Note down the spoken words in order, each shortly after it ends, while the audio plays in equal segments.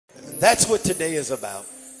That's what today is about.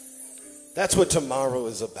 That's what tomorrow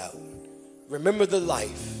is about. Remember the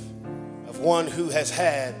life of one who has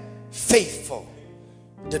had faithful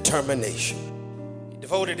determination. He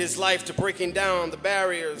devoted his life to breaking down the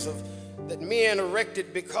barriers that men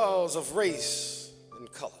erected because of race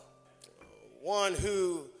and color. One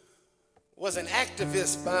who was an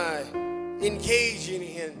activist by engaging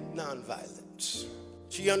in nonviolence.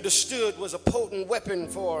 She understood was a potent weapon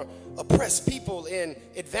for oppressed people in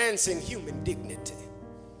advancing human dignity.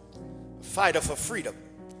 A fighter for freedom,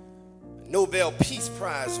 a Nobel Peace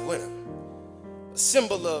Prize winner, a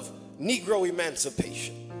symbol of Negro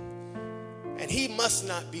emancipation. And he must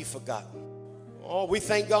not be forgotten. Oh, we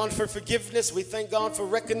thank God for forgiveness. We thank God for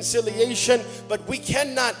reconciliation, but we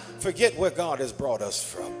cannot forget where God has brought us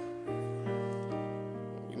from.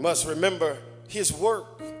 We must remember his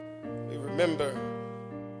work. We remember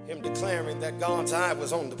him declaring that God's eye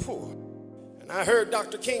was on the poor. And I heard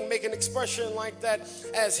Dr. King make an expression like that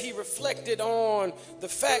as he reflected on the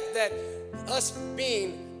fact that us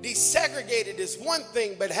being desegregated is one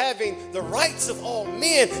thing, but having the rights of all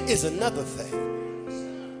men is another thing.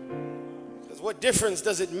 Because what difference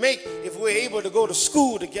does it make if we're able to go to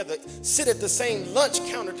school together, sit at the same lunch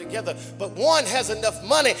counter together, but one has enough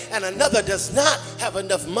money and another does not have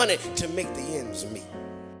enough money to make the ends meet?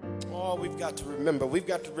 Oh, we've got to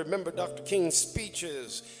remember Dr. King's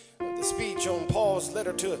speeches, the speech on Paul's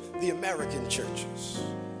letter to the American churches.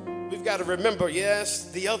 We've got to remember,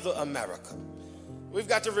 yes, the other America. We've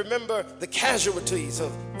got to remember the casualties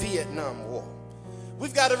of Vietnam War.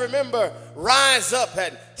 We've got to remember, rise up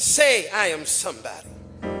and say, I am somebody.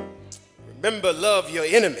 Remember, love your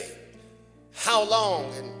enemy. How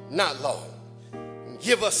long and not long. And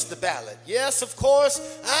give us the ballot. Yes, of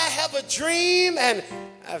course, I have a dream and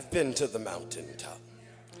I've been to the mountaintop.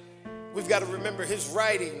 We've got to remember his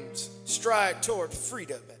writings, Stride Toward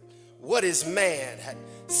Freedom. What is Man? Had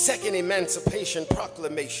Second Emancipation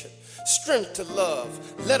Proclamation. Strength to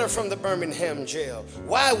Love, letter from the Birmingham jail.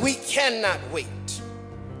 Why we cannot wait.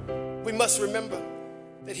 We must remember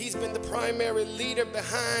that he's been the primary leader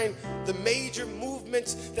behind the major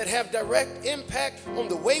movements that have direct impact on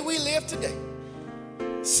the way we live today.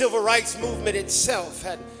 Civil rights movement itself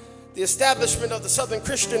had the establishment of the Southern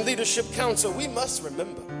Christian Leadership Council. We must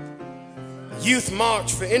remember. Youth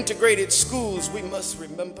March for integrated schools. We must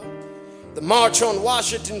remember. The March on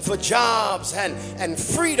Washington for jobs and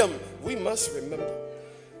freedom. We must remember.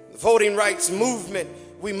 The voting rights movement.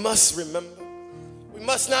 We must remember. We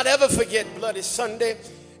must not ever forget Bloody Sunday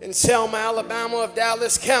in Selma, Alabama of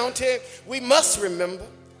Dallas County. We must remember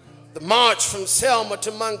the march from Selma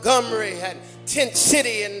to Montgomery and Tent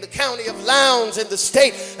City in the county of Lowndes in the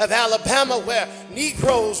state of Alabama, where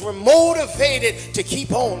Negroes were motivated to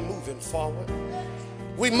keep on moving forward.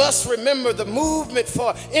 We must remember the movement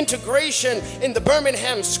for integration in the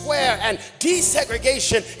Birmingham Square and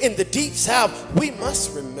desegregation in the Deep South. We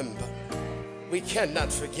must remember. We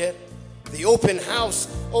cannot forget the open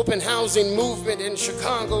housing movement in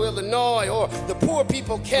Chicago, Illinois, or the Poor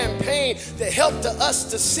People Campaign that helped us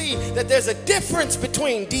to see that there's a difference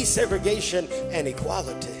between desegregation and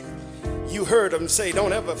equality. You heard them say,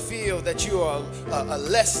 don't ever feel that you are a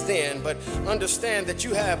less than, but understand that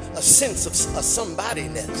you have a sense of a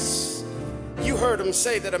somebodyness. You heard them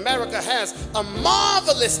say that America has a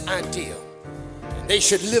marvelous ideal, and they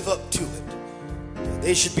should live up to it.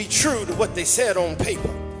 They should be true to what they said on paper.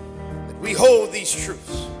 We hold these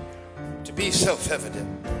truths to be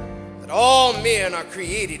self-evident, that all men are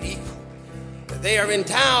created equal, that they are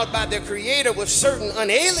endowed by their Creator with certain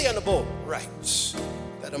unalienable rights,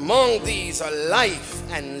 that among these are life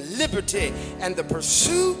and liberty and the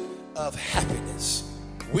pursuit of happiness.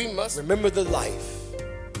 We must remember the life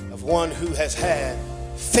of one who has had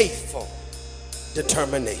faithful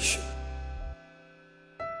determination.